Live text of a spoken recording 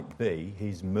be.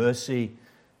 His mercy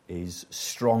is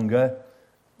stronger.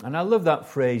 And I love that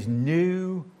phrase,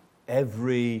 new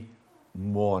every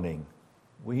morning.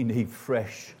 We need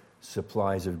fresh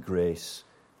supplies of grace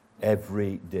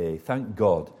every day. Thank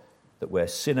God that where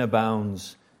sin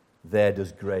abounds, there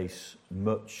does grace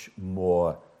much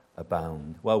more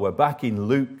abound. Well, we're back in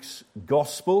Luke's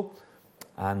Gospel,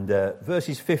 and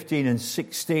verses 15 and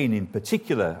 16 in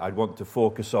particular I'd want to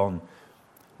focus on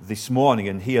this morning,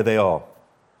 and here they are.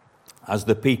 As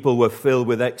the people were filled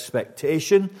with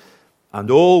expectation, and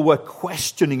all were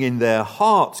questioning in their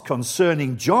hearts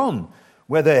concerning John,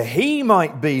 whether he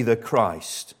might be the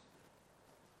Christ,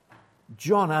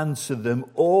 John answered them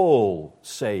all,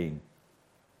 saying,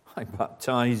 I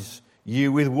baptize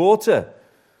you with water,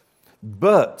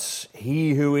 but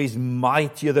he who is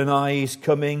mightier than I is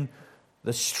coming,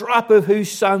 the strap of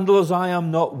whose sandals I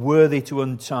am not worthy to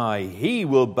untie. He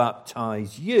will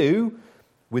baptize you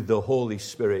with the Holy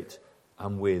Spirit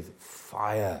and with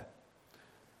fire.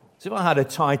 So if I had a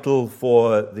title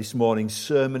for this morning's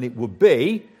sermon, it would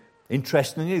be,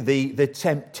 interestingly, the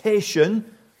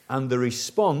temptation and the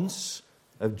response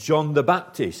of John the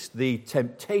Baptist. The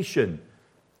temptation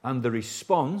and the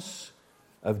response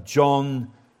of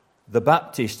John the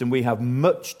Baptist. And we have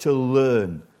much to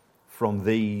learn from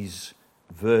these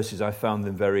verses. I found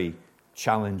them very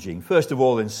challenging. First of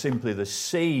all, and simply the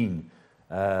scene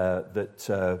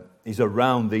that is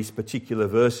around these particular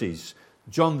verses.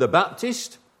 John the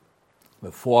Baptist,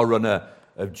 the forerunner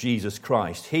of Jesus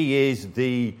Christ. He is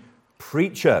the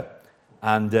preacher,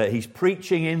 and he's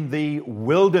preaching in the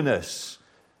wilderness.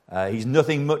 He's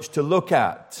nothing much to look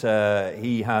at.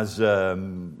 He has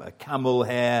a camel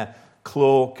hair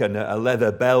cloak and a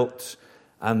leather belt,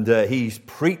 and he's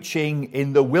preaching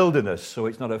in the wilderness. So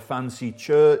it's not a fancy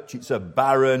church, it's a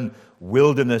barren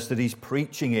wilderness that he's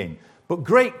preaching in. But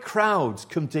great crowds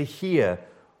come to hear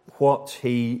what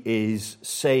he is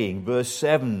saying. Verse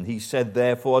 7, he said,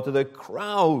 therefore, to the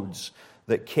crowds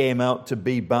that came out to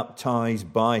be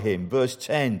baptized by him. Verse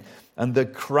 10, and the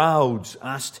crowds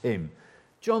asked him.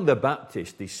 John the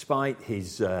Baptist, despite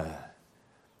his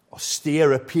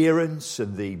austere appearance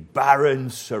and the barren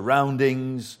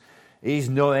surroundings, is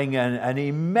knowing an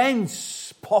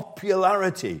immense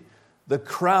popularity. The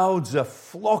crowds are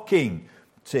flocking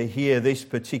to hear this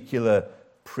particular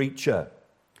preacher.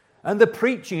 And the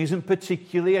preaching isn't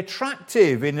particularly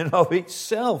attractive in and of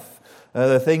itself.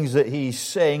 The things that he's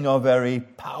saying are very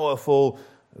powerful,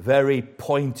 very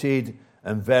pointed,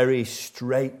 and very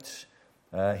straight.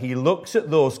 He looks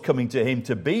at those coming to him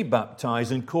to be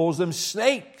baptized and calls them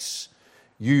snakes.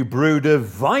 You brood of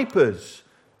vipers.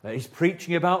 He's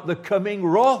preaching about the coming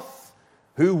wrath.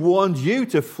 Who warned you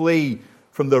to flee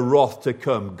from the wrath to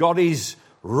come? God is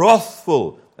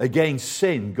wrathful against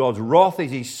sin. God's wrath is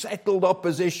his settled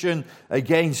opposition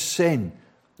against sin.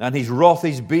 And his wrath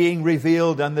is being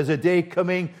revealed, and there's a day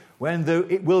coming when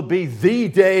it will be the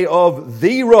day of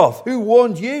the wrath. Who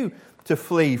warned you to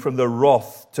flee from the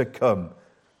wrath to come?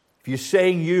 If you're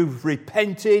saying you've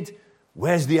repented,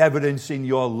 where's the evidence in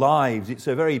your lives? It's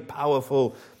a very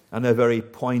powerful and a very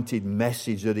pointed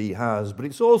message that he has. But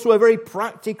it's also a very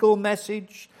practical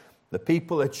message. The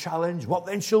people are challenged. What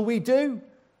then shall we do?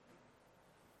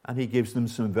 And he gives them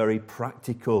some very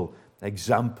practical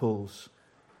examples.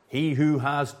 He who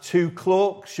has 2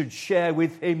 cloaks should share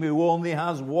with him who only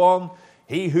has 1.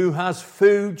 He who has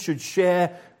food should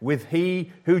share with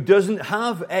he who doesn't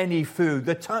have any food.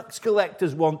 The tax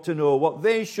collectors want to know what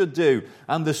they should do,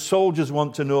 and the soldiers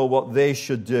want to know what they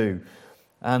should do.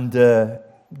 And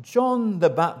John the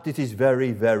Baptist is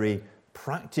very, very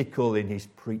practical in his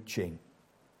preaching.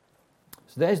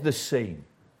 So there's the scene.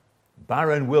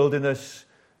 Barren wilderness,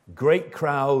 great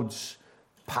crowds,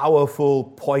 powerful,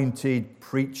 pointed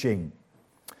preaching.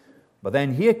 But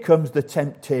then here comes the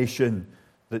temptation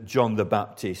that John the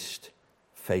Baptist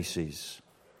faces.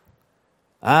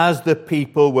 As the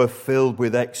people were filled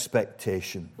with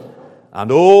expectation,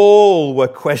 and all were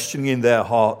questioning in their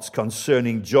hearts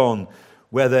concerning John,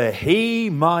 whether he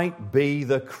might be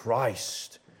the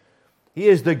Christ.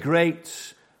 Here's the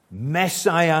great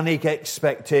messianic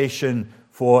expectation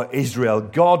for Israel.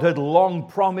 God had long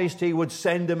promised he would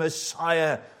send a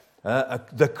Messiah,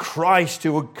 the Christ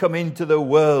who would come into the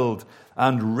world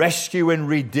and rescue and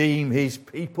redeem his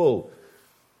people.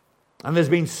 And there's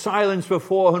been silence for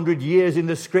 400 years in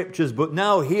the scriptures, but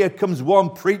now here comes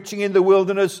one preaching in the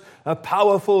wilderness a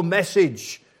powerful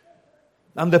message.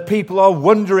 And the people are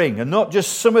wondering, and not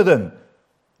just some of them.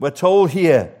 We're told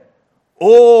here,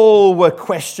 all were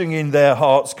questioning in their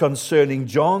hearts concerning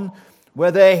John,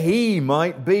 whether he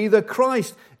might be the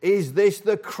Christ. Is this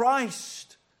the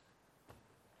Christ?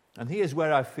 And here's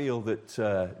where I feel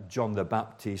that John the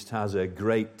Baptist has a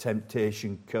great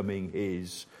temptation coming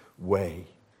his way.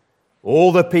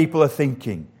 All the people are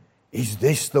thinking, is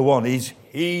this the one? Is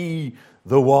he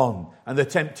the one? And the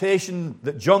temptation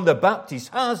that John the Baptist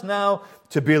has now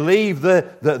to believe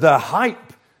the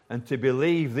hype and to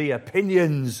believe the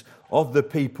opinions of the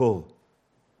people.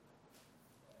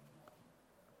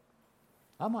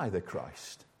 Am I the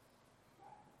Christ?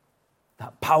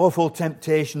 That powerful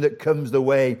temptation that comes the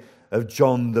way of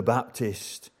John the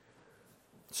Baptist.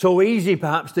 So easy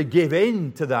perhaps to give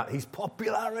in to that, his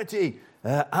popularity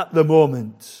at the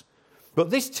moment.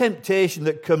 But this temptation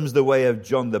that comes the way of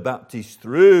John the Baptist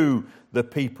through the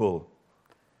people,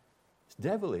 it's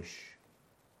devilish.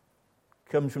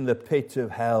 It comes from the pit of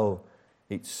hell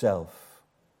itself.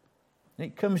 And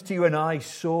it comes to you and I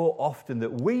so often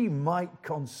that we might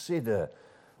consider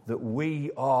that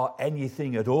we are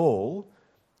anything at all,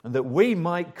 and that we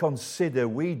might consider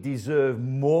we deserve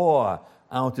more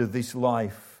out of this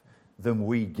life than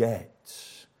we get.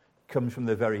 It comes from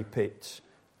the very pit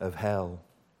of hell.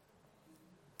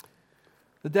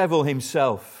 The devil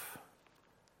himself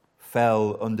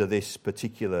fell under this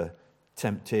particular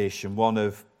temptation, one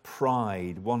of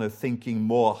pride, one of thinking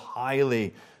more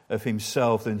highly of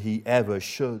himself than he ever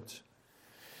should.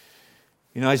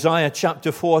 In Isaiah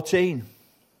chapter 14,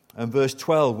 and verse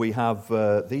 12, we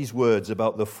have these words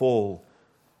about the fall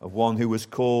of one who was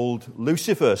called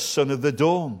Lucifer, son of the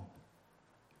dawn.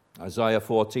 Isaiah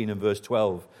 14 and verse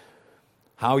 12.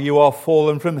 How you are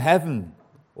fallen from heaven,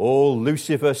 O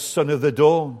Lucifer, son of the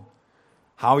dawn.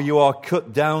 How you are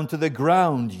cut down to the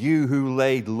ground, you who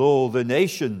laid low the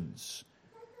nations.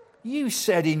 You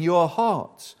said in your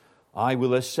heart, I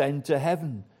will ascend to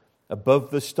heaven,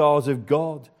 above the stars of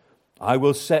God. I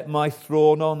will set my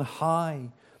throne on high.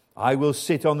 I will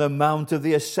sit on the mount of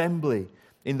the assembly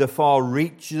in the far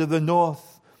reaches of the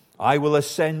north. I will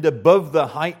ascend above the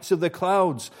heights of the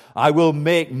clouds. I will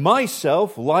make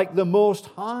myself like the Most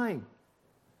High.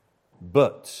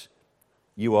 But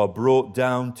you are brought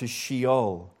down to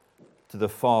Sheol, to the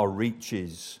far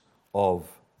reaches of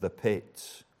the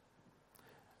pit.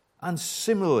 And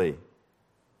similarly,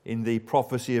 in the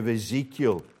prophecy of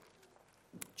Ezekiel,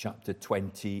 chapter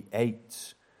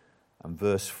 28 and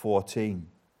verse 14,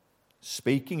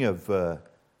 speaking of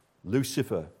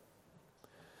Lucifer,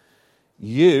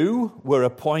 you were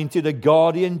appointed a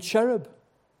guardian cherub.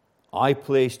 I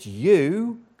placed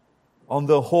you on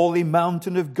the holy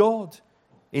mountain of God.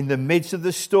 In the midst of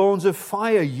the stones of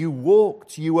fire you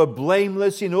walked. You were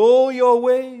blameless in all your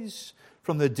ways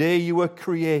from the day you were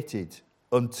created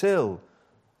until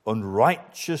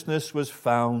unrighteousness was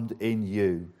found in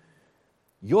you.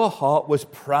 Your heart was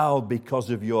proud because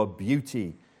of your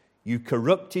beauty. You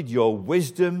corrupted your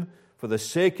wisdom for the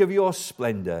sake of your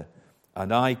splendor,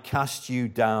 and I cast you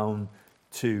down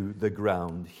to the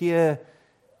ground. Here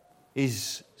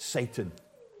is Satan.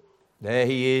 There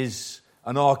he is,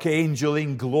 an archangel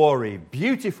in glory,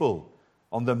 beautiful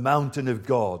on the mountain of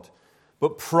God.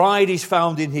 But pride is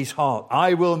found in his heart.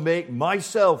 I will make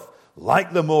myself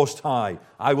like the Most High.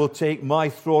 I will take my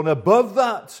throne above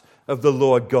that of the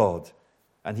Lord God.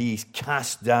 And he is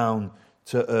cast down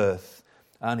to earth.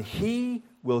 And he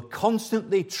will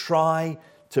constantly try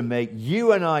to make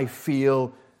you and I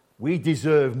feel we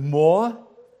deserve more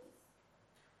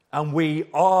and we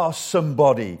are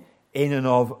somebody in and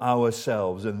of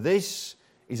ourselves. And this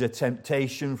is a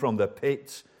temptation from the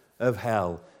pit of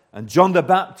hell. And John the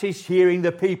Baptist, hearing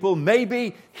the people,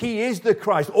 maybe he is the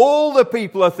Christ. All the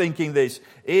people are thinking this.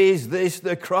 Is this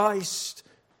the Christ?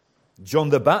 John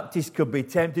the Baptist could be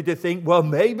tempted to think, well,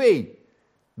 maybe,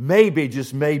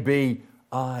 just maybe,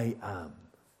 I am.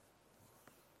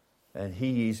 And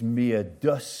he is mere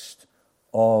dust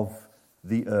of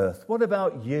the earth. What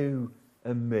about you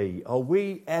and me? Are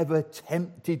we ever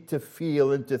tempted to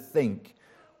feel and to think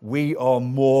we are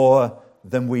more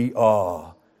than we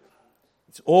are?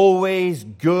 It's always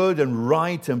good and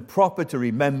right and proper to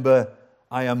remember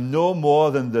I am no more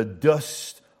than the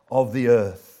dust of the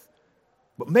earth.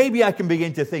 But maybe I can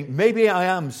begin to think, maybe I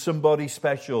am somebody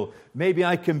special. Maybe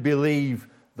I can believe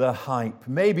the hype.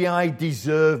 Maybe I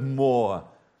deserve more.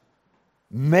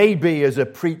 Maybe as a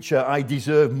preacher I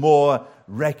deserve more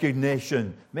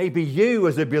recognition. Maybe you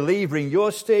as a believer in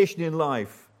your station in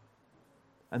life.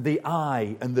 And the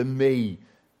I and the me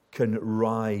can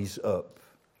rise up.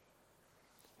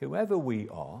 Whoever we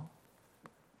are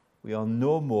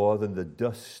no more than the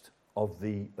dust of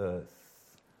the earth.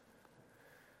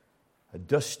 A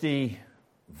dusty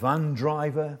van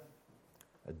driver,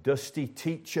 a dusty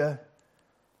teacher,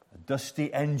 a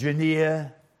dusty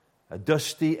engineer, a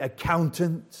dusty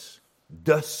accountant,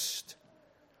 dust.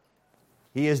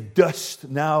 He is dust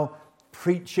now,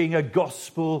 preaching a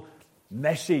gospel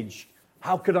message.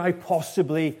 How could I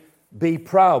possibly be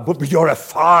proud? But you're a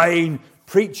fine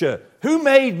preacher. Who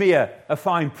made me a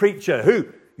fine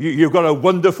preacher? You've got a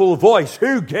wonderful voice.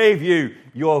 Who gave you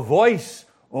your voice,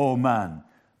 oh man?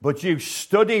 But you've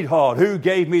studied hard. Who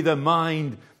gave me the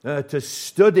mind to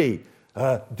study?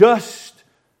 Dust.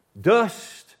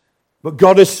 But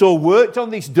God has so worked on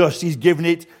this dust, He's given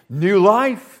it new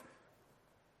life.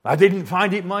 I didn't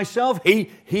find it myself.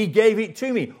 He gave it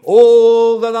to me.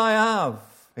 All that I have,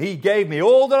 He gave me.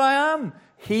 All that I am,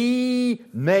 He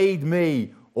made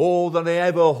me. All that I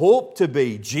ever hoped to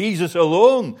be, Jesus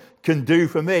alone can do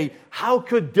for me. How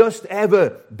could dust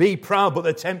ever be proud? But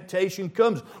the temptation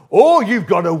comes. Oh, you've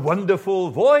got a wonderful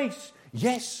voice.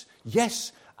 Yes,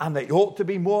 and they ought to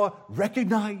be more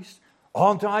recognized.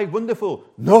 Aren't I wonderful?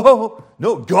 No,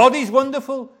 God is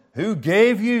wonderful. Who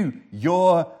gave you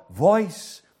your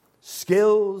voice?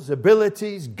 Skills,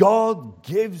 abilities, God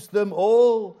gives them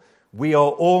all. We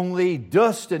are only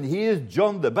dust, and here's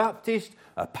John the Baptist,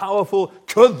 a powerful,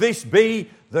 could this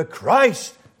be the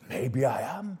Christ? Maybe I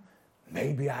am.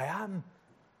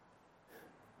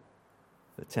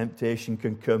 The temptation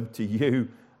can come to you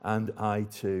and I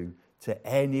too, to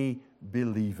any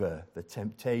believer. The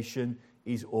temptation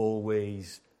is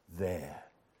always there.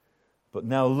 But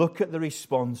now look at the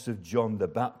response of John the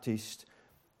Baptist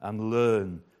and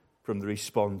learn from the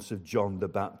response of John the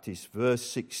Baptist. Verse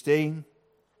 16,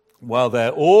 while they're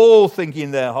all thinking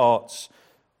in their hearts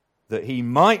that he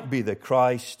might be the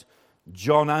Christ,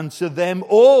 John answered them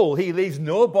all. He leaves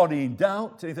nobody in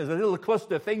doubt. If there's a little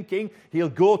cluster thinking, he'll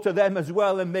go to them as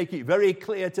well and make it very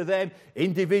clear to them,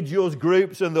 individuals,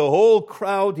 groups, and the whole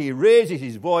crowd. He raises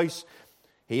his voice.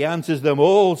 He answers them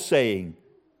all, saying,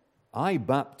 I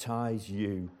baptize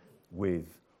you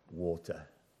with water.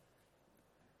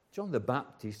 John the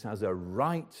Baptist has a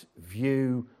right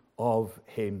view of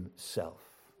himself.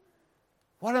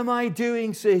 What am I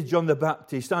doing, says John the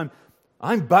Baptist?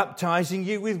 I'm baptizing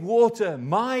you with water.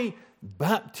 My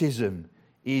baptism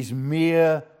is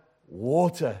mere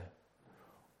water.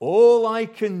 All I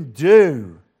can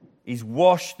do is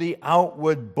wash the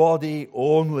outward body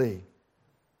only.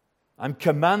 I'm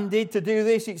commanded to do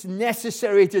this. It's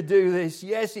necessary to do this.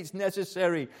 Yes, it's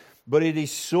necessary. But it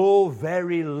is so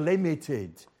very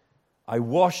limited. I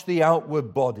wash the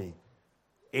outward body.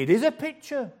 It is a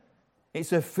picture.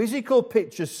 It's a physical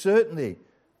picture, certainly,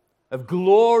 of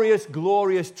glorious,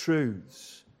 glorious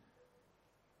truths.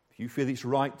 If you feel it's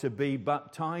right to be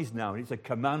baptized now, and it's a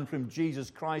command from Jesus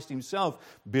Christ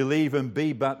himself, believe and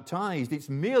be baptized. It's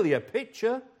merely a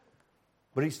picture,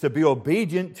 but it's to be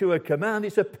obedient to a command.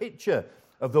 It's a picture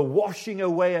of the washing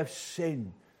away of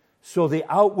sin. So the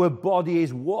outward body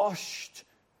is washed.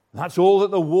 That's all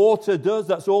that the water does.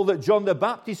 That's all that John the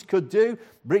Baptist could do.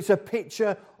 But it's a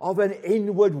picture of an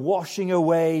inward washing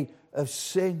away of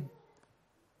sin.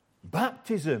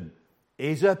 Baptism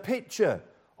is a picture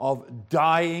of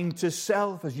dying to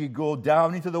self as you go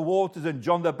down into the waters. And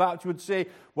John the Baptist would say,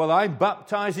 well, I'm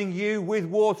baptizing you with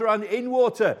water and in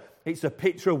water. It's a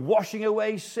picture of washing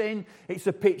away sin. It's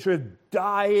a picture of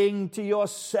dying to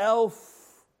yourself.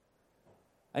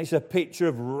 And it's a picture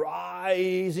of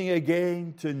rising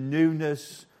again to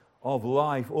newness of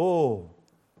life. Oh,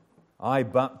 I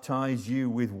baptize you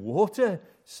with water,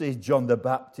 says John the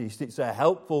Baptist. It's a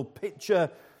helpful picture,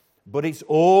 but it's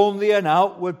only an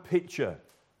outward picture.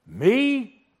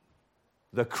 Me,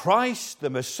 the Christ, the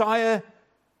Messiah,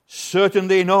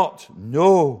 certainly not.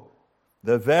 No,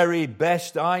 the very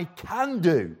best I can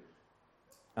do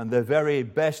and the very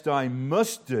best I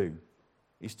must do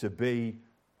is to be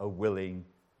a willing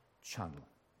channel.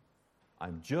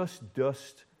 I'm just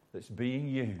dust that's being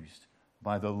used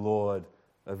by the Lord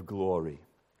of glory.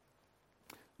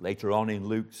 Later on in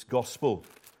Luke's Gospel,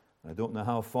 I don't know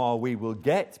how far we will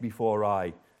get before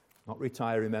I, not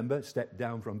retire, remember, step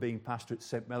down from being pastor at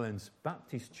St. Mellons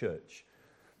Baptist Church.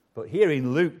 But here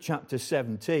in Luke chapter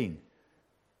 17,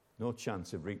 no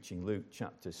chance of reaching Luke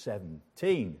chapter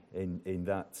 17 in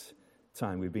that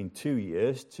time. We've been 2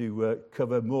 years to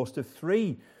cover most of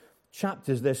 3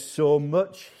 chapters. There's so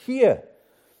much here.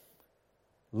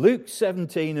 Luke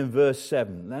 17 and verse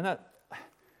 7. Now,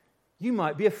 you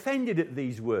might be offended at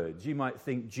these words. You might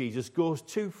think Jesus goes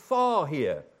too far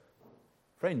here.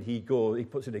 Friend, he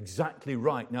puts it exactly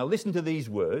right. Now listen to these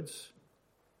words.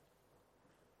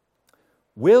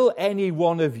 Will any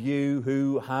one of you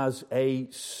who has a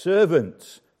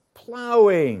servant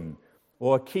plowing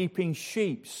or keeping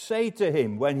sheep say to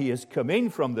him when he has come in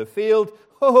from the field,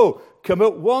 oh, come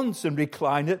at once and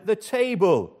recline at the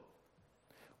table?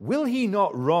 Will he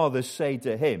not rather say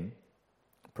to him,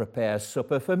 prepare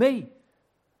supper for me,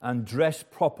 and dress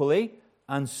properly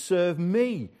and serve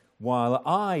me while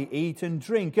I eat and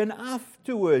drink, and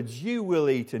afterwards you will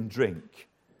eat and drink.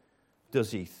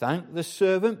 Does he thank the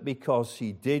servant because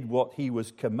he did what he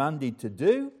was commanded to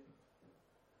do?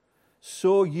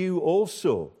 So you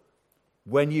also,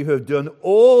 when you have done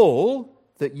all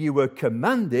that you were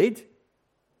commanded,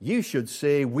 you should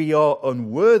say, we are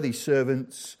unworthy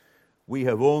servants. We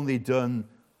have only done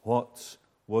what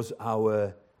was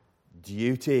our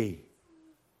duty.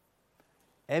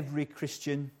 Every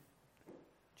Christian,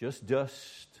 just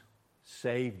dust,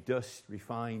 saved dust,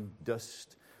 refined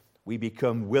dust. We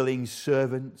become willing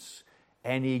servants.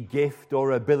 Any gift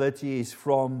or ability is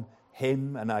from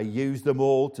him, and I use them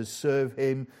all to serve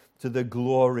him to the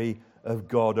glory of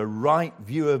God. A right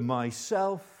view of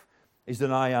myself is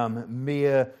that I am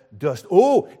mere dust.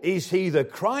 Oh, is he the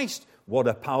Christ? What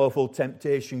a powerful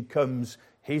temptation comes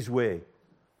his way.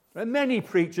 There are many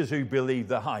preachers who believe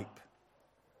the hype.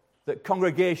 That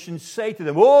congregations say to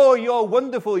them, oh, you're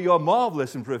wonderful, you're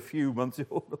marvelous, and for a few months,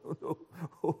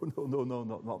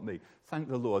 no, not me. Thank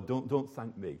the Lord, don't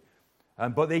thank me.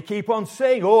 But they keep on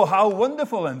saying, oh, how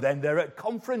wonderful, and then they're at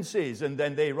conferences, and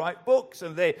then they write books,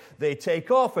 and they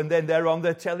take off, and then they're on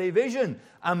the television.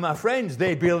 And my friends,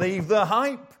 they believe the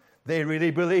hype. They really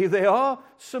believe they are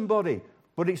somebody.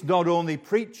 But it's not only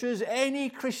preachers. Any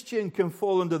Christian can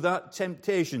fall under that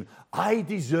temptation. I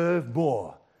deserve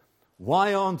more.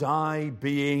 Why aren't I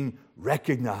being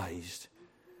recognized?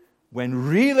 When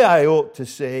really I ought to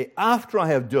say, after I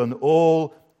have done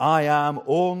all, I am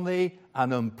only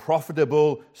an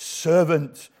unprofitable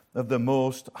servant of the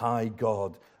Most High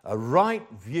God. A right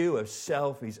view of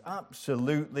self is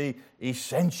absolutely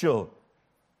essential.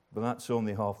 But that's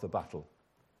only half the battle.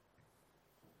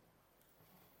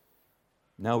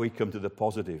 Now we come to the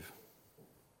positive.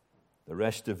 The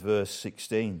rest of verse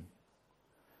 16.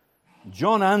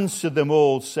 John answered them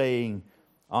all, saying,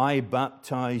 I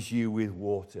baptize you with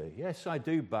water. Yes, I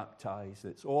do baptize.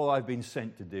 That's all I've been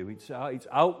sent to do. It's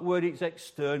outward, it's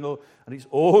external, and it's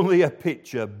only a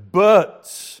picture.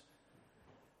 But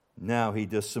now he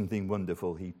does something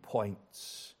wonderful. He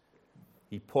points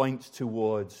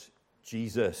towards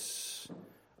Jesus,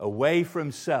 away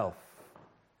from self,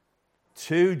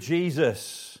 to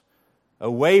Jesus,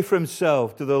 away from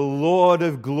self, to the Lord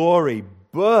of glory.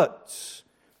 But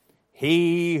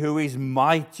he who is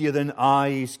mightier than I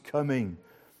is coming,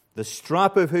 the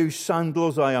strap of whose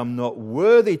sandals I am not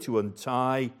worthy to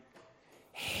untie.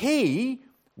 He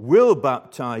will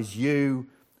baptize you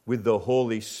with the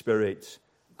Holy Spirit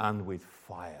and with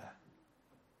fire.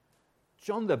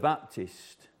 John the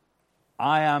Baptist,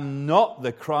 I am not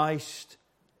the Christ.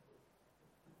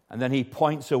 And then he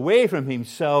points away from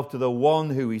himself to the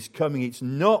one who is coming. It's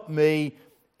not me,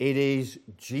 it is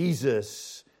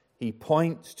Jesus. He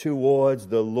points towards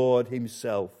the Lord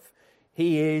himself.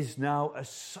 He is now a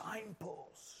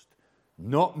signpost.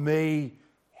 Not me,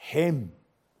 him.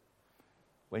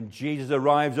 When Jesus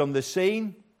arrives on the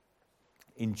scene,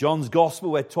 in John's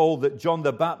Gospel, we're told that John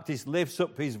the Baptist lifts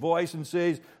up his voice and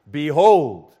says,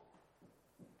 behold,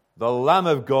 the Lamb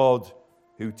of God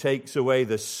who takes away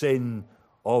the sin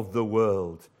of the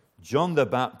world. John the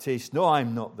Baptist, no,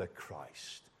 I'm not the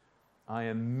Christ. I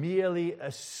am merely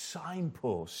a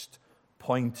signpost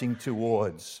pointing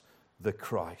towards the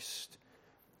Christ.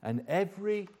 And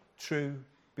every true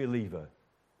believer,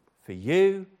 for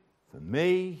you, for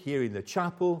me, here in the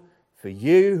chapel, for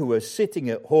you who are sitting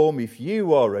at home, if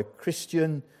you are a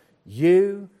Christian,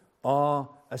 you are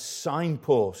a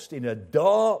signpost in a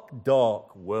dark,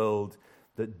 dark world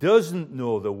that doesn't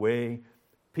know the way.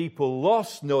 People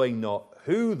lost, knowing not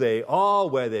who they are,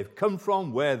 where they've come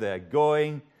from, where they're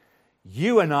going.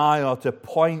 You and I are to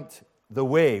point the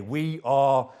way. We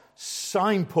are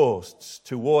signposts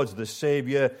towards the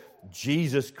Savior,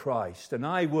 Jesus Christ. And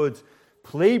I would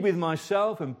plead with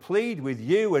myself and plead with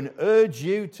you and urge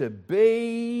you to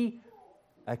be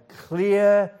a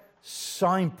clear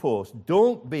signpost.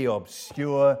 Don't be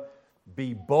obscure.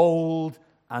 Be bold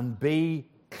and be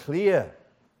clear.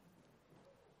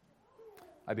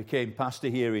 I became pastor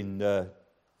here in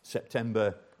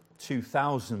September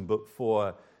 2000, but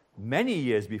for many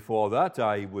years before that,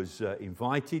 I was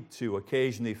invited to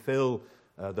occasionally fill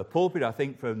the pulpit. I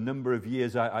think for a number of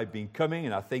years I've been coming,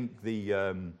 and I think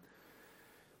the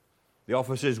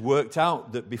officers worked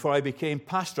out that before I became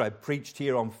pastor, I preached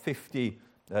here on 50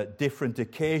 different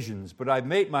occasions. But I'd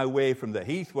make my way from the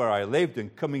Heath where I lived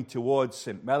and coming towards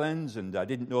St. Mellons, and I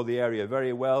didn't know the area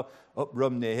very well, up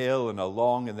Rumney Hill and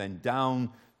along and then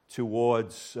down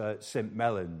towards St.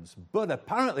 Mellons. But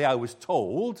apparently I was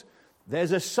told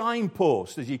there's a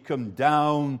signpost as you come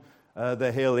down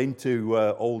the hill into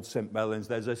Old St. Mellons,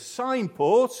 there's a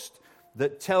signpost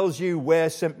that tells you where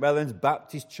St. Mellons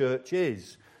Baptist Church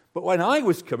is. But when I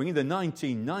was coming in the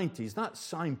 1990s, that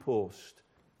signpost,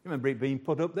 you remember it being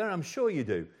put up there? I'm sure you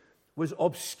do. Was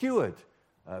obscured.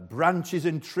 Branches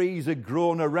and trees had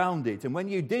grown around it. And when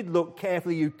you did look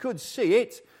carefully, you could see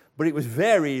it, but it was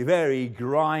very, very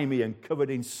grimy and covered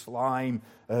in slime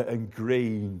and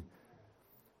green.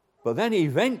 But then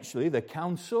eventually the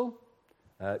council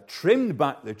trimmed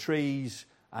back the trees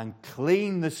and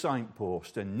cleaned the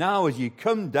signpost. And now as you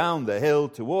come down the hill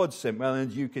towards St.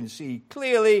 Mellons, you can see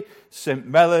clearly St.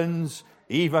 Mellons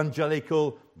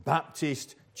Evangelical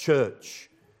Baptist Church.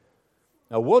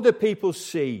 Now, what do people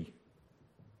see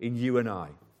in you and I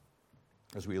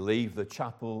as we leave the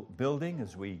chapel building,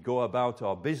 as we go about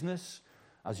our business,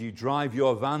 as you drive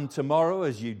your van tomorrow,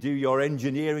 as you do your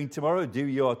engineering tomorrow, do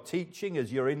your teaching,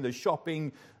 as you're in the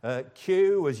shopping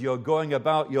queue, as you're going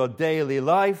about your daily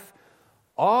life?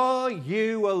 Are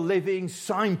you a living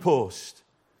signpost?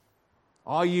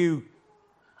 Are you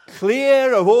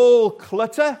clear of all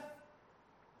clutter?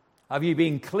 Have you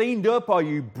been cleaned up? Are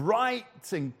you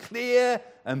bright and clear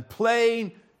and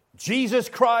plain? Jesus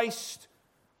Christ,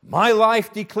 my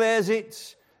life declares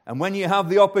it. And when you have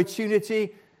the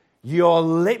opportunity, your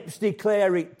lips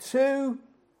declare it too.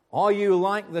 Are you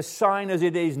like the sign as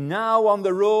it is now on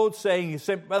the road saying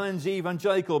St. Mellons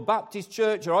Evangelical Baptist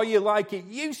Church? Or are you like it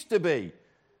used to be?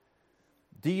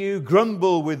 Do you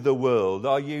grumble with the world?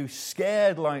 Are you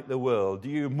scared like the world? Do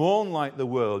you mourn like the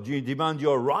world? Do you demand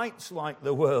your rights like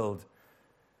the world?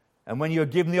 And when you're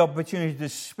given the opportunity to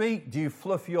speak, do you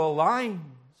fluff your lines?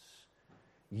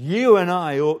 You and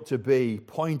I ought to be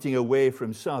pointing away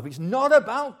from self. It's not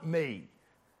about me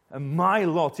and my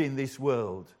lot in this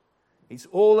world. It's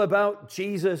all about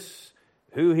Jesus,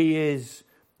 who he is,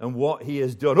 and what he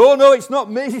has done. Oh no, it's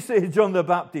not me, says John the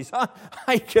Baptist.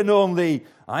 I can only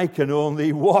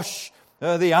wash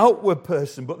the outward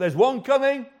person. But there's one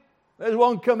coming. There's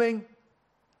one coming.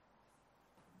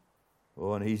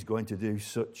 Oh, and he's going to do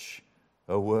such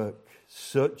a work.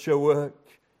 Such a work.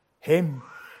 Him.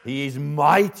 He is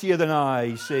mightier than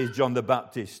I, says John the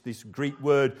Baptist. This Greek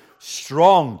word,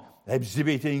 strong,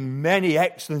 exhibiting many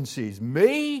excellencies.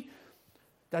 Me?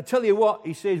 I tell you what,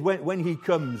 he says, when he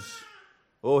comes,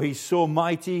 oh, he's so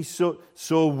mighty, so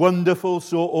wonderful,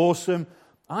 so awesome.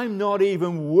 I'm not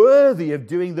even worthy of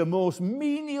doing the most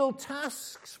menial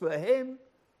tasks for him.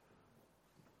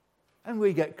 And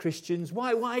we get Christians,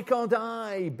 why can't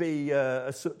I be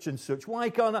a such and such?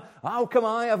 Why can't I? How come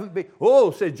I haven't been?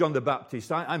 Oh, says John the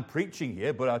Baptist, I'm preaching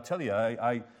here, but I tell you,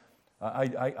 I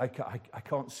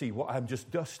can't see what I'm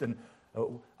just dust. And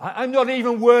I'm not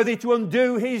even worthy to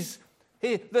undo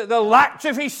the latch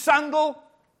of his sandal.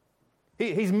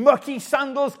 His mucky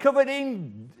sandals covered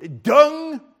in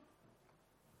dung.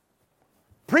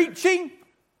 Preaching?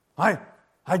 I'm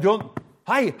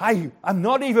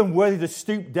not even worthy to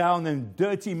stoop down and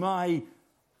dirty my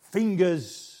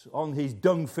fingers on his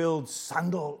dung-filled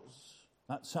sandals.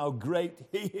 That's how great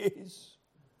he is.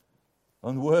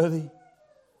 Unworthy.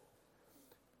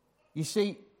 You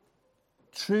see,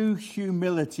 true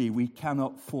humility we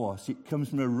cannot force. It comes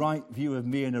from a right view of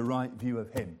me and a right view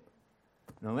of him.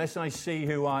 And unless I see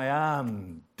who I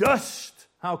am, dust,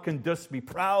 how can dust be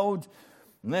proud?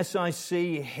 Unless I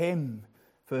see him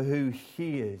for who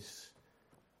he is,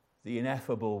 the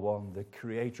ineffable one, the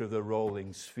creator of the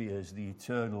rolling spheres, the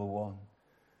eternal one,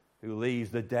 who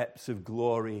leaves the depths of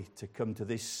glory to come to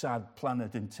this sad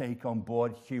planet and take on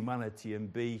board humanity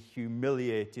and be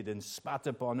humiliated and spat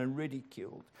upon and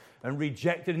ridiculed and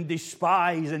rejected and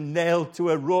despised and nailed to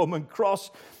a Roman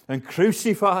cross and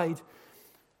crucified.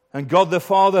 And God the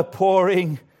Father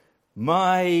pouring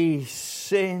my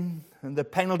sin and the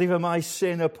penalty for my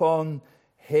sin upon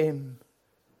him.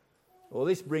 Oh,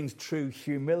 this brings true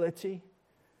humility.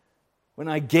 When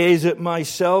I gaze at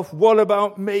myself, what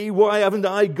about me? Why haven't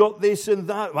I got this and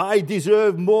that? I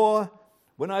deserve more.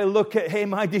 When I look at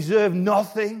him, I deserve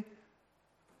nothing.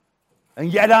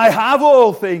 And yet I have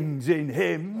all things in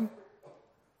him.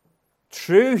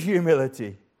 True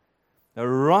humility. A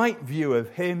right view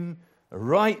of him, a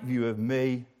right view of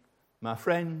me. My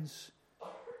friends,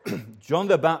 John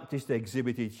the Baptist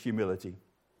exhibited humility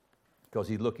because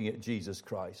he's looking at Jesus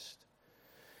Christ.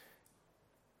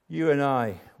 You and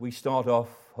I, we start off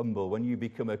humble. When you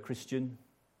become a Christian,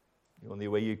 the only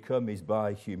way you come is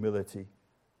by humility.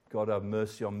 God have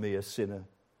mercy on me, a sinner.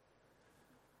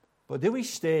 But do we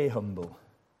stay humble?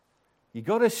 You've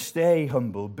got to stay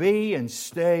humble. Be and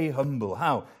stay humble.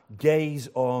 How? Gaze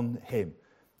on him.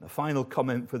 The final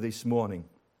comment for this morning.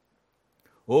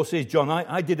 Or, says John,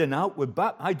 I do an outward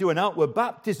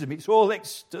baptism. It's all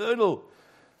external.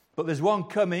 But there's one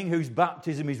coming whose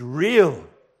baptism is real.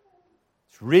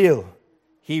 It's real.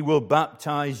 He will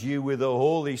baptize you with the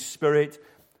Holy Spirit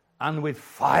and with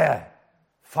fire.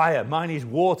 Fire. Mine is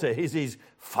water, his is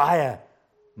fire.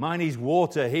 Mine is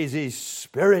water, his is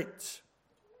spirit.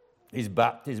 His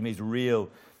baptism is real.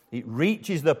 It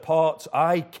reaches the parts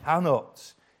I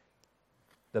cannot.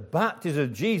 The baptism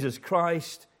of Jesus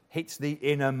Christ hits the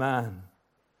inner man.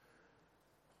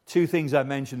 Two things I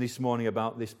mentioned this morning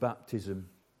about this baptism.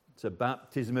 It's a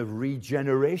baptism of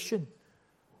regeneration,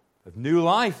 of new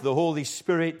life. The Holy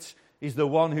Spirit is the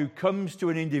one who comes to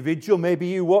an individual, maybe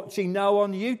you watching now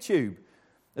on YouTube.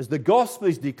 As the gospel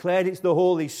is declared, it's the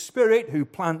Holy Spirit who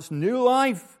plants new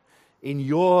life in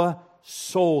your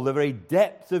soul, the very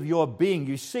depth of your being.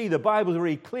 You see, the Bible is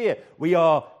very clear. We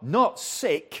are not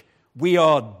sick, we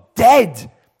are dead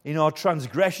in our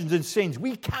transgressions and sins.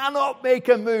 We cannot make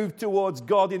a move towards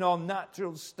God in our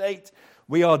natural state.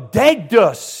 We are dead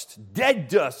dust.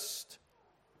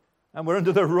 And we're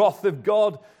under the wrath of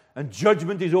God, and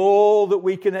judgment is all that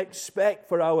we can expect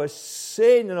for our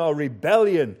sin and our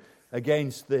rebellion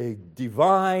against the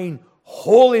divine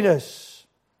holiness.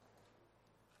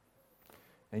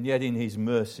 And yet in his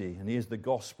mercy, and here's the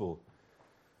gospel,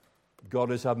 God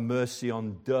has had mercy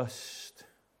on dust.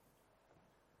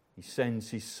 He sends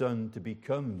his Son to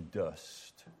become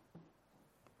dust.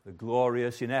 The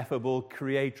glorious, ineffable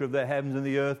creator of the heavens and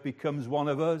the earth becomes one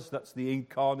of us. That's the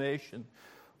incarnation.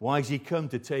 Why has he come?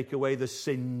 To take away the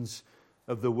sins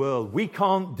of the world. We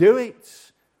can't do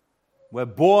it. We're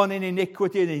born in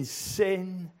iniquity and in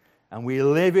sin, and we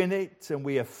live in it, and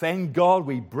we offend God,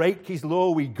 we break his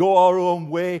law, we go our own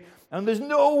way, and there's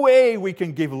no way we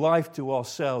can give life to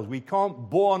ourselves. We can't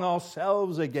born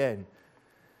ourselves again.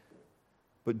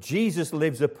 But Jesus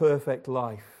lives a perfect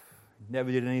life. He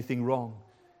never did anything wrong.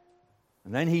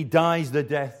 And then he dies the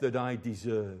death that I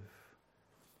deserve.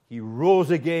 He rose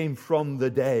again from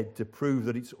the dead to prove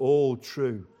that it's all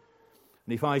true.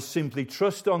 And if I simply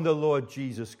trust on the Lord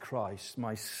Jesus Christ,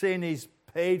 my sin is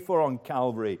paid for on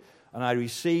Calvary, and I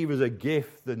receive as a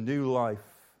gift the new life,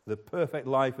 the perfect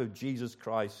life of Jesus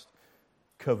Christ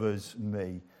covers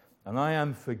me. And I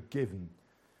am forgiven.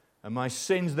 And my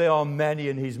sins, they are many,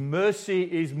 and his mercy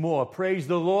is more. Praise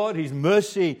the Lord, his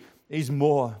mercy is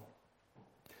more.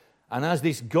 And as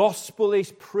this gospel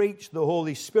is preached, the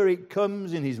Holy Spirit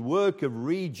comes in his work of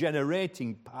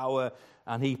regenerating power,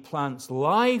 and he plants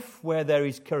life where there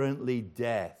is currently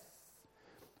death.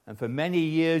 And for many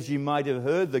years you might have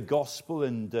heard the gospel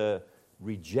and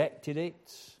rejected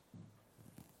it.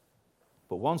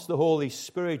 But once the Holy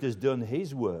Spirit has done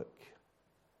his work,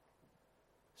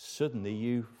 suddenly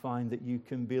you find that you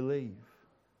can believe.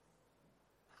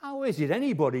 How is it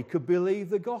anybody could believe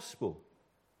the gospel?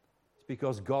 It's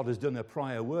because God has done a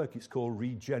prior work. It's called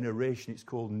regeneration. It's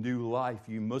called new life.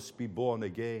 You must be born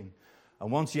again.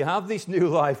 And once you have this new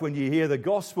life, when you hear the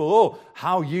gospel,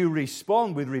 how you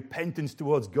respond with repentance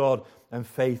towards God and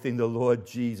faith in the Lord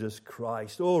Jesus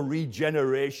Christ.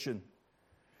 Regeneration.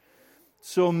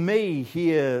 So me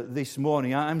here this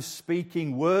morning, I'm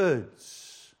speaking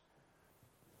words.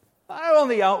 They're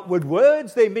only outward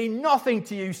words. They mean nothing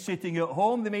to you sitting at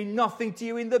home. They mean nothing to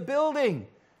you in the building.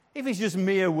 If it's just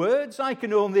mere words, I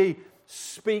can only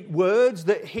speak words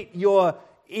that hit your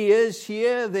ears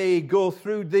here. They go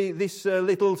through this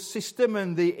little system,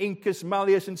 and the incus,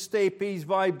 malleus, and stapes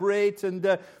vibrate, and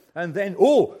then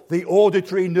the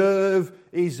auditory nerve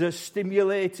is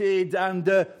stimulated, and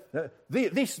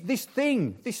this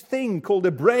thing called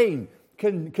the brain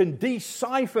can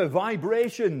decipher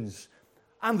vibrations,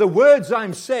 and the words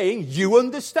I'm saying you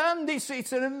understand.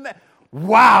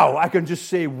 Wow! I can just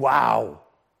say wow,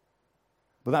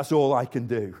 but that's all I can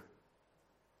do.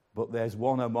 But there's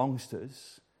one amongst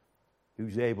us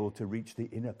who's able to reach the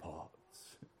inner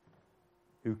parts,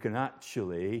 who can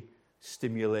actually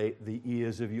stimulate the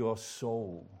ears of your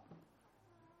soul.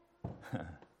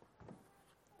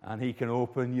 And he can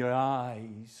open your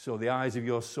eyes so the eyes of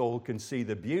your soul can see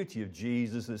the beauty of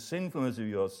Jesus, the sinfulness of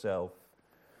yourself.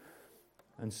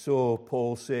 And so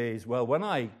Paul says, well, when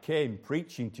I came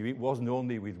preaching to you, it wasn't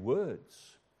only with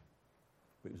words.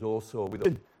 It was also with...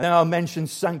 Then I'll mention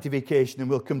sanctification and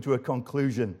we'll come to a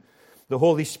conclusion. The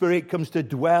Holy Spirit comes to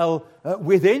dwell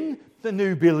within the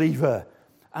new believer.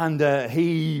 And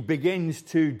he begins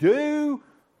to do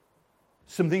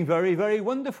something very, very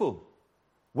wonderful.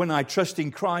 When I trust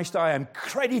in Christ, I am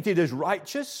credited as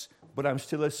righteous, but I'm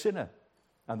still a sinner.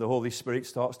 And the Holy Spirit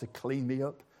starts to clean me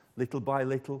up little by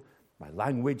little. My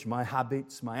language, my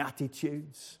habits, my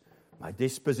attitudes, my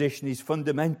disposition is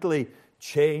fundamentally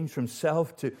change from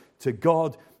self to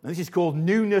God. And this is called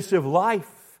newness of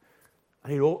life.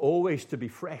 And it ought always to be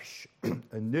fresh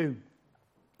and new.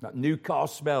 That new car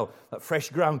smell, that fresh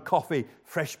ground coffee,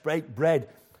 fresh baked bread.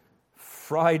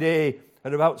 Friday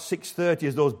at about 6:30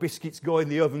 as those biscuits go in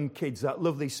the oven, kids, that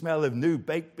lovely smell of new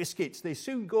baked biscuits. They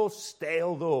soon go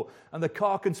stale though, and the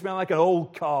car can smell like an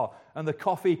old car, and the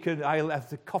coffee I left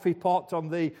the coffee pot on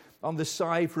the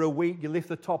side for a week. You lift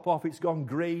the top off, it's gone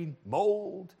green,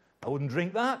 mold. I wouldn't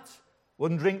drink that.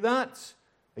 Wouldn't drink that.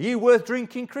 Are you worth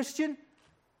drinking, Christian?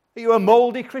 Are you a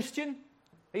moldy Christian?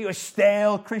 Are you a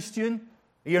stale Christian?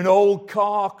 Are you an old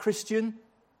car Christian?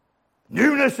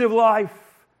 Newness of life.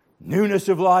 Newness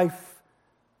of life.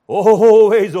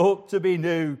 Always ought to be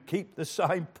new. Keep the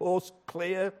signpost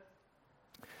clear.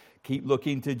 Keep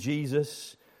looking to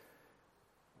Jesus.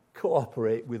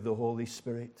 Cooperate with the Holy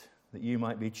Spirit that you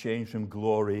might be changed from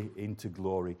glory into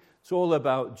glory. It's all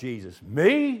about Jesus.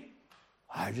 Me?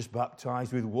 I just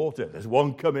baptized with water. There's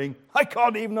one coming. I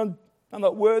can't even, I'm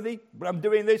not worthy, but I'm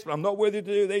doing this, but I'm not worthy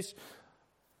to do this.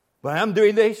 But I am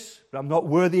doing this, but I'm not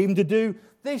worthy even to do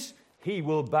this. He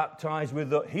will baptize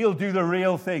with he'll do the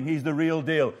real thing. He's the real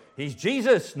deal. He's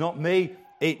Jesus, not me.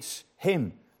 It's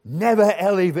him. Never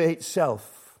elevate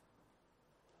self.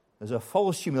 There's a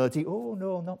false humility. Oh,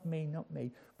 no, not me, not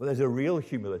me. But there's a real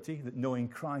humility that knowing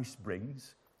Christ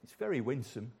brings. It's very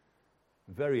winsome,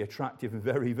 very attractive, and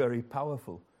very, very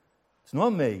powerful. It's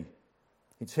not me.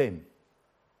 It's him.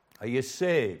 Are you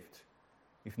saved?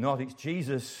 If not, it's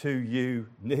Jesus who you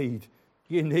need.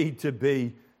 You need to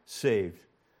be saved.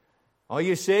 Are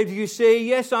you saved? If you say,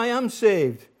 yes, I am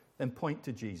saved, then point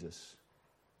to Jesus.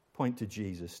 Point to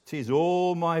Jesus. 'Tis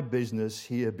all my business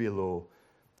here below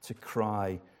to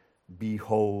cry,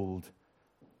 behold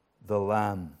the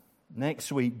Lamb.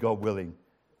 Next week, God willing,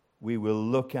 we will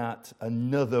look at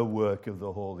another work of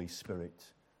the Holy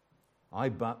Spirit. I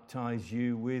baptize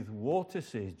you with water,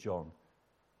 says John.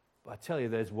 But I tell you,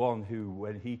 there's one who,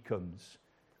 when he comes,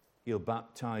 he'll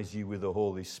baptize you with the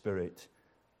Holy Spirit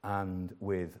and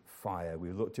with fire.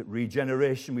 We looked at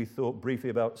regeneration. We thought briefly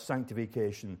about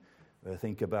sanctification. We'll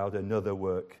think about another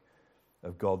work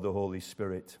of God the Holy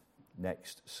Spirit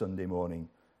next Sunday morning,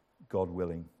 God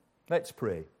willing. Let's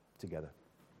pray together.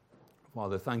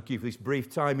 Father, thank you for this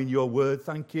brief time in your word.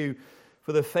 Thank you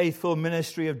for the faithful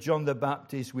ministry of John the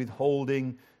Baptist,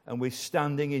 withholding and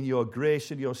withstanding in your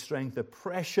grace and your strength the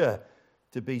pressure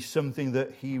to be something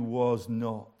that he was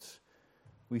not.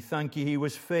 We thank you he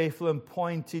was faithful and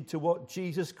pointed to what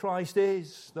Jesus Christ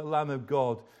is, the Lamb of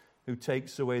God who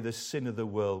takes away the sin of the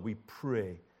world. We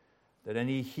pray that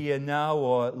any here now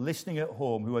or listening at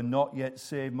home who are not yet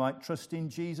saved might trust in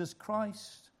Jesus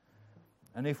Christ.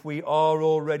 And if we are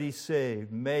already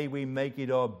saved, may we make it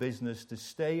our business to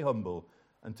stay humble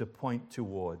and to point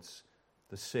towards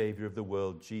the Savior of the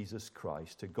world, Jesus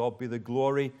Christ. To God be the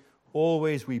glory,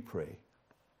 always we pray.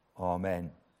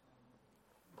 Amen.